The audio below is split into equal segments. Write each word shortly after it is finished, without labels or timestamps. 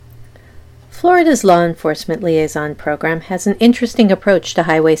Florida's Law Enforcement Liaison program has an interesting approach to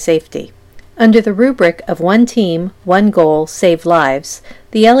highway safety. Under the rubric of One Team, One Goal, Save Lives,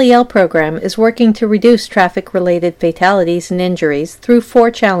 the LEL program is working to reduce traffic-related fatalities and injuries through 4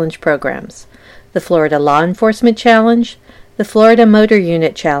 challenge programs: the Florida Law Enforcement Challenge, the Florida Motor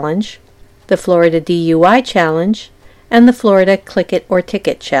Unit Challenge, the Florida DUI Challenge, and the Florida Click It or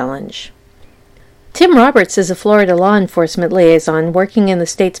Ticket Challenge. Tim Roberts is a Florida law enforcement liaison working in the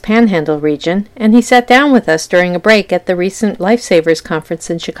state's Panhandle region, and he sat down with us during a break at the recent Lifesavers Conference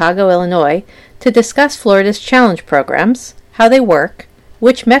in Chicago, Illinois, to discuss Florida's challenge programs, how they work,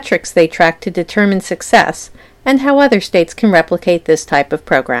 which metrics they track to determine success, and how other states can replicate this type of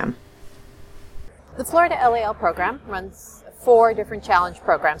program. The Florida LEL program runs 4 different challenge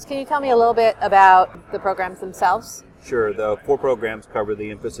programs. Can you tell me a little bit about the programs themselves? Sure. The 4 programs cover the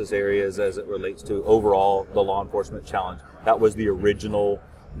emphasis areas as it relates to overall the law enforcement challenge. That was the original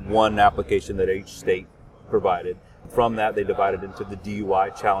one application that each state provided. From that, they divided into the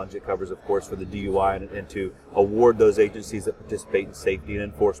DUI challenge. It covers, of course, for the DUI and to award those agencies that participate in safety and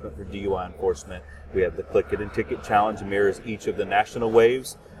enforcement for DUI enforcement. We have the Click It and Ticket challenge, mirrors each of the national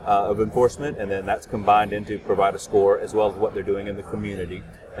waves of enforcement, and then that's combined into provide a score as well as what they're doing in the community.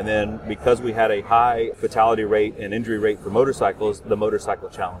 And then because we had a high fatality rate and injury rate for motorcycles, the motorcycle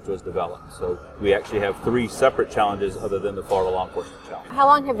challenge was developed. So we actually have 3 separate challenges other than the Florida Law Enforcement Challenge. How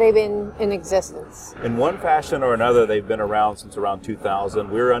long have they been in existence? In one fashion or another, they've been around since around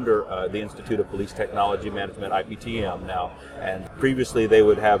 2000. We're under the Institute of Police Technology Management, IPTM, now. And previously they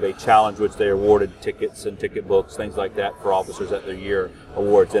would have a challenge which they awarded tickets and ticket books, things like that, for officers at their year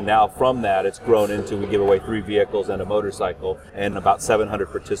awards. And now from that, it's grown into we give away 3 vehicles and a motorcycle and about 700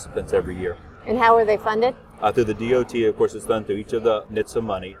 participants every year. And how are they funded? Through the DOT, of course, it's done through each of the NHTSA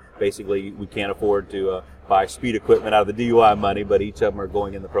money. Basically, we can't afford to buy speed equipment out of the DUI money, but each of them are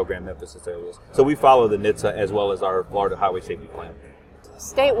going in the program emphasis areas. So we follow the NHTSA as well as our Florida Highway Safety Plan.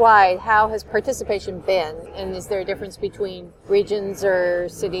 Statewide, how has participation been? And is there a difference between regions or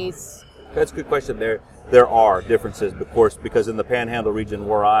cities? That's a good question. There are differences, of course, because in the Panhandle region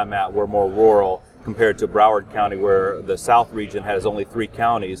where I'm at, we're more rural compared to Broward County, where the South region has only 3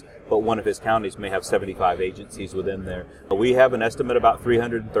 counties, but one of his counties may have 75 agencies within there. We have an estimate about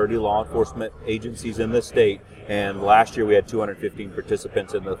 330 law enforcement agencies in the state, and last year we had 215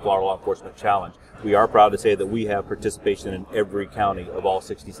 participants in the Florida Law Enforcement Challenge. We are proud to say that we have participation in every county of all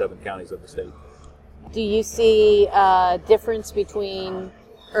 67 counties of the state. Do you see a difference between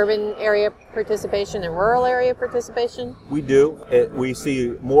urban area participation and rural area participation? We do. We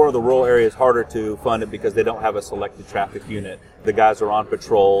see more of the rural areas harder to fund it because they don't have a selected traffic unit. The guys are on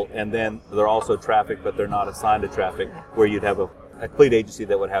patrol, and then they're also traffic, but they're not assigned to traffic, where you'd have a complete agency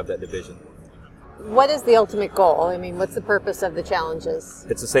that would have that division. What is the ultimate goal? I mean, what's the purpose of the challenges?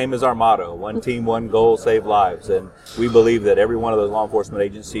 It's the same as our motto: one team, one goal, save lives. And we believe that every one of those law enforcement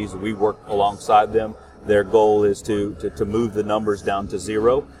agencies, we work alongside them. Their goal is to move the numbers down to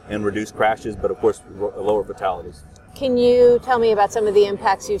 0 and reduce crashes, but of course lower fatalities. Can you tell me about some of the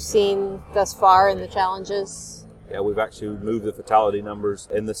impacts you've seen thus far in the challenges? Yeah, we've actually moved the fatality numbers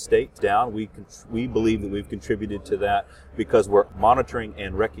in the state down. We believe that we've contributed to that because we're monitoring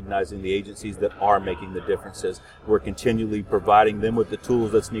and recognizing the agencies that are making the differences. We're continually providing them with the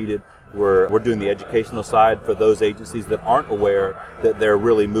tools that's needed. We're doing the educational side for those agencies that aren't aware that they're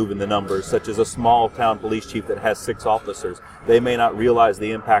really moving the numbers, such as a small town police chief that has 6 officers. They may not realize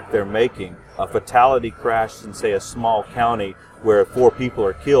the impact they're making. A fatality crash in, say, a small county where 4 people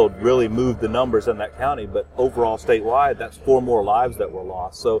are killed really moved the numbers in that county, but overall statewide, that's 4 more lives that were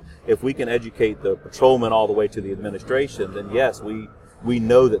lost. So if we can educate the patrolmen all the way to the administration, then yes, we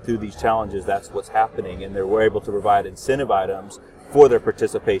know that through these challenges, that's what's happening, and we're able to provide incentive items for their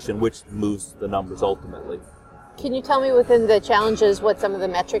participation, which moves the numbers ultimately. Can you tell me within the challenges what some of the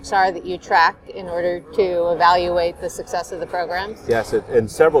metrics are that you track in order to evaluate the success of the programs? Yes, in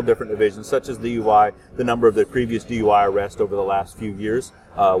several different divisions, such as DUI, the number of the previous DUI arrests over the last few years.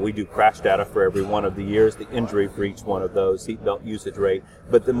 We do crash data for every one of the years, the injury for each one of those, seatbelt usage rate.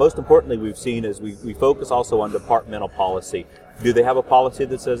 But the most importantly we've seen is we focus also on departmental policy. Do they have a policy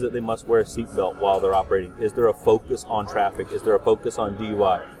that says that they must wear a seatbelt while they're operating? Is there a focus on traffic? Is there a focus on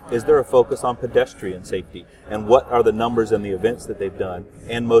DUI? Is there a focus on pedestrian safety? And what are the numbers and the events that they've done?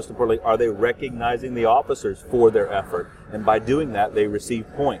 And most importantly, are they recognizing the officers for their effort? And by doing that, they receive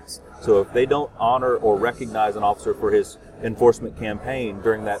points. So if they don't honor or recognize an officer for his enforcement campaign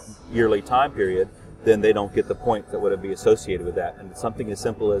during that yearly time period, then they don't get the points that would be associated with that. And something as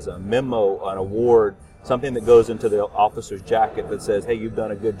simple as a memo, an award, something that goes into the officer's jacket that says, hey, you've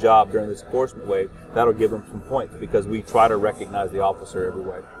done a good job during this enforcement wave, that'll give them some points because we try to recognize the officer every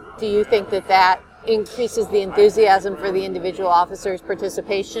way. Do you think that increases the enthusiasm for the individual officers'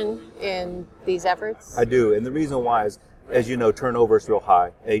 participation in these efforts? I do, and the reason why is, as you know, turnover is real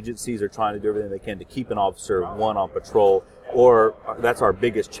high. Agencies are trying to do everything they can to keep an officer, one, on patrol, or that's our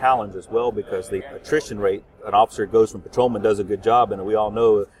biggest challenge as well, because the attrition rate, an officer goes from patrolman, does a good job, and we all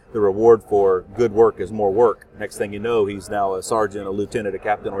know the reward for good work is more work. Next thing you know, he's now a sergeant, a lieutenant, a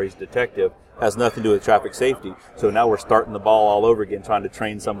captain, or he's a detective. Has nothing to do with traffic safety. So now we're starting the ball all over again, trying to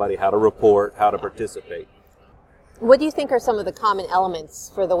train somebody how to report, how to participate. What do you think are some of the common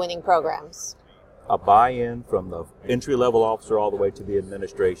elements for the winning programs? A buy-in from the entry-level officer all the way to the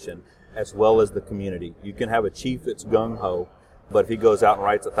administration, as well as the community. You can have a chief that's gung-ho, but if he goes out and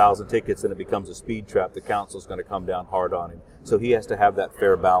writes 1,000 tickets and it becomes a speed trap, the council's going to come down hard on him. So he has to have that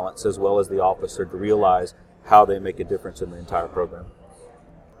fair balance, as well as the officer, to realize how they make a difference in the entire program.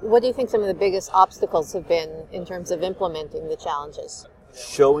 What do you think some of the biggest obstacles have been in terms of implementing the challenges?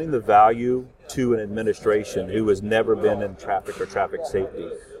 Showing the value to an administration who has never been in traffic or traffic safety.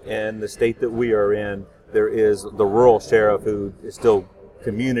 In the state that we are in, there is the rural sheriff who is still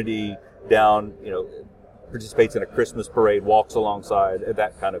community down, participates in a Christmas parade, walks alongside,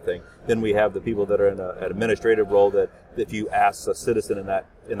 that kind of thing. Then we have the people that are in an administrative role that if you ask a citizen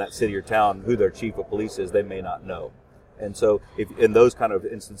in that city or town who their chief of police is, they may not know. And so if in those kind of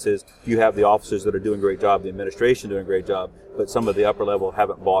instances, you have the officers that are doing a great job, the administration doing a great job, but some of the upper level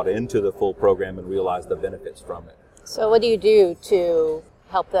haven't bought into the full program and realized the benefits from it. So what do you do to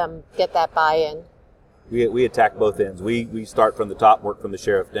help them get that buy-in? We attack both ends. We start from the top, work from the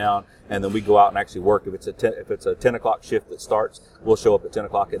sheriff down, and then we go out and actually work. If it's a 10 o'clock shift that starts, we'll show up at 10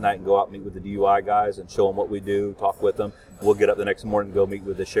 o'clock at night and go out and meet with the DUI guys and show them what we do, talk with them. We'll get up the next morning and go meet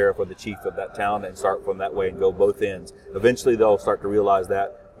with the sheriff or the chief of that town and start from that way and go both ends. Eventually, they'll start to realize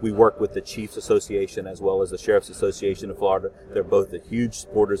that. We work with the Chiefs Association as well as the Sheriff's Association of Florida. They're both the huge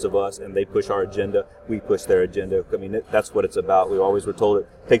supporters of us, and they push our agenda. We push their agenda. I mean, that's what it's about. We always were told it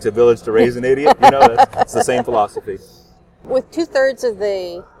takes a village to raise an idiot. That's the same philosophy. With 2/3 of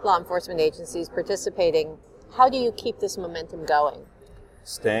the law enforcement agencies participating, how do you keep this momentum going?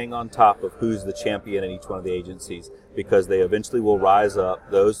 Staying on top of who's the champion in each one of the agencies, because they eventually will rise up.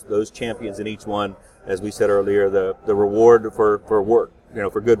 Those champions in each one, as we said earlier, the reward for work,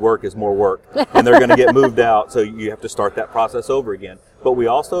 for good work is more work, and they're going to get moved out. So you have to start that process over again. But we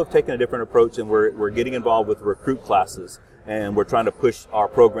also have taken a different approach, and we're getting involved with recruit classes, and we're trying to push our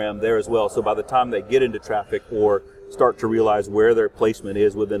program there as well. So by the time they get into traffic or start to realize where their placement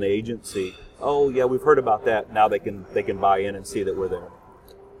is within the agency, oh yeah, we've heard about that. Now they can buy in and see that we're there.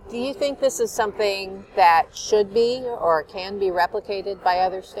 Do you think this is something that should be or can be replicated by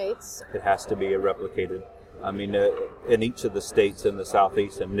other states? It has to be replicated. I mean, in each of the states in the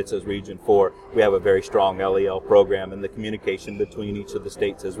Southeast and NHTSA's Region 4, we have a very strong LEL program, and the communication between each of the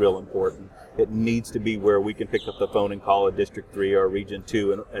states is real important. It needs to be where we can pick up the phone and call a District 3 or a Region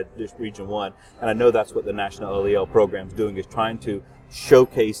 2 and a Region 1. And I know that's what the National LEL program is doing, is trying to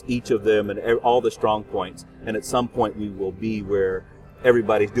showcase each of them and all the strong points. And at some point, we will be where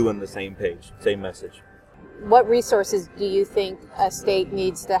everybody's doing the same page, same message. What resources do you think a state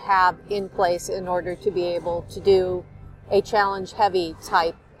needs to have in place in order to be able to do a challenge-heavy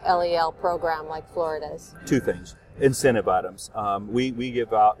type LEL program like Florida's? Two things. Incentive items. We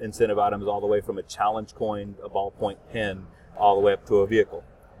give out incentive items all the way from a challenge coin, a ballpoint pen, all the way up to a vehicle.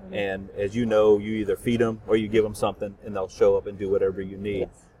 Mm-hmm. And as you know, you either feed them or you give them something, and they'll show up and do whatever you need.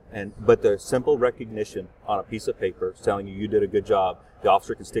 Yes. But the simple recognition on a piece of paper telling you did a good job, the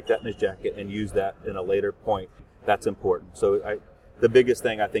officer can stick that in his jacket and use that in a later point. That's important. So the biggest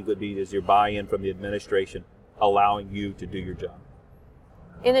thing I think would be is your buy-in from the administration, allowing you to do your job.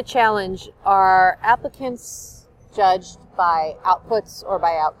 In a challenge, are applicants judged by outputs or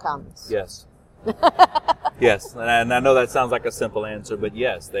by outcomes? Yes. Yes, and I know that sounds like a simple answer, but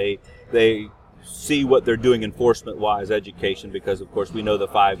yes, they see what they're doing enforcement-wise, education, because of course we know the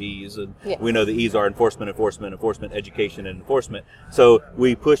 5 E's, and we know the E's are enforcement, education, and enforcement. So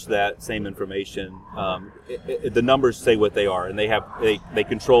we push that same information. The numbers say what they are, and they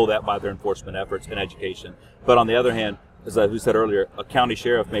control that by their enforcement efforts and education. But on the other hand, as we said earlier, a county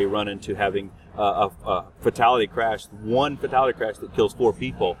sheriff may run into having a fatality crash, one fatality crash that kills 4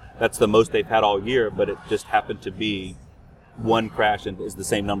 people. That's the most they've had all year, but it just happened to be one crash and is the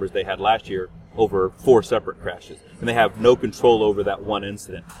same numbers they had last year over 4 separate crashes. And they have no control over that one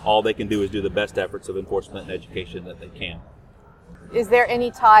incident. All they can do is do the best efforts of enforcement and education that they can. Is there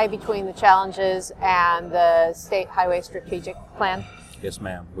any tie between the challenges and the State Highway Strategic Plan? Yes,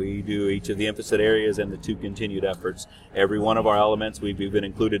 ma'am. We do each of the emphasis areas and the 2 continued efforts. Every one of our elements, we've even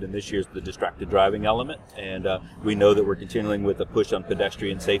included in this year's the distracted driving element, and we know that we're continuing with a push on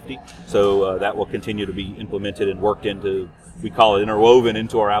pedestrian safety, so that will continue to be implemented and worked into, we call it interwoven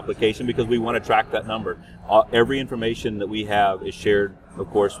into our application, because we want to track that number. Every information that we have is shared,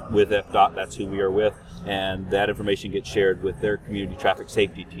 of course, with FDOT. That's who we are with, and that information gets shared with their community traffic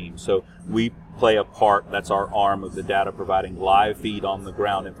safety team. So we play a part. That's our arm of the data, providing live feed on the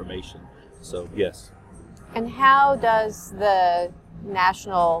ground information. So yes. And how does the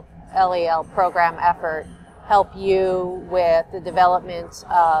national LEL program effort help you with the development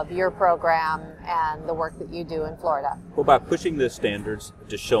of your program and the work that you do in Florida? Well, by pushing the standards,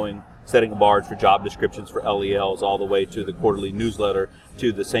 just setting a bar for job descriptions for LELs, all the way to the quarterly newsletter,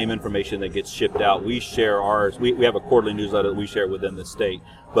 to the same information that gets shipped out. We share ours. We have a quarterly newsletter that we share within the state,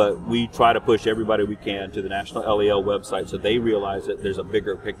 but we try to push everybody we can to the National LEL website so they realize that there's a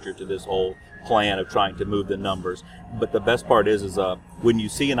bigger picture to this whole plan of trying to move the numbers. But the best part is when you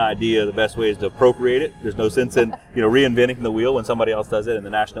see an idea, the best way is to appropriate it. There's no sense in reinventing the wheel when somebody else does it, and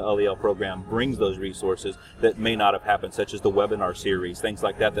the National LEL program brings those resources that may not have happened, such as the webinar series, things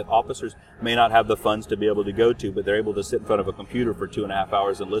like that officers may not have the funds to be able to go to, but they're able to sit in front of a computer for 2.5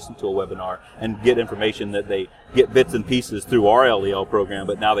 hours and listen to a webinar and get information that they get bits and pieces through our LEL program,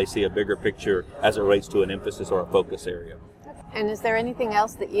 but now they see a bigger picture as it relates to an emphasis or a focus area. And is there anything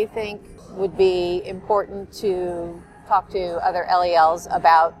else that you think would be important to talk to other LELs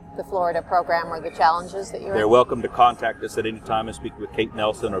about the Florida program or the challenges that you're in? They're welcome to contact us at any time and speak with Kate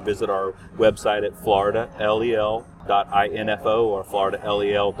Nelson, or visit our website at floridalel.info or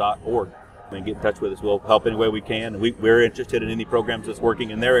floridalel.org. And get in touch with us. We'll help any way we can. We're interested in any programs that's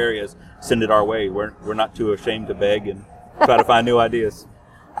working in their areas. Send it our way. We're not too ashamed to beg and try to find new ideas.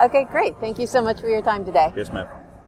 Okay, great. Thank you so much for your time today. Yes, ma'am.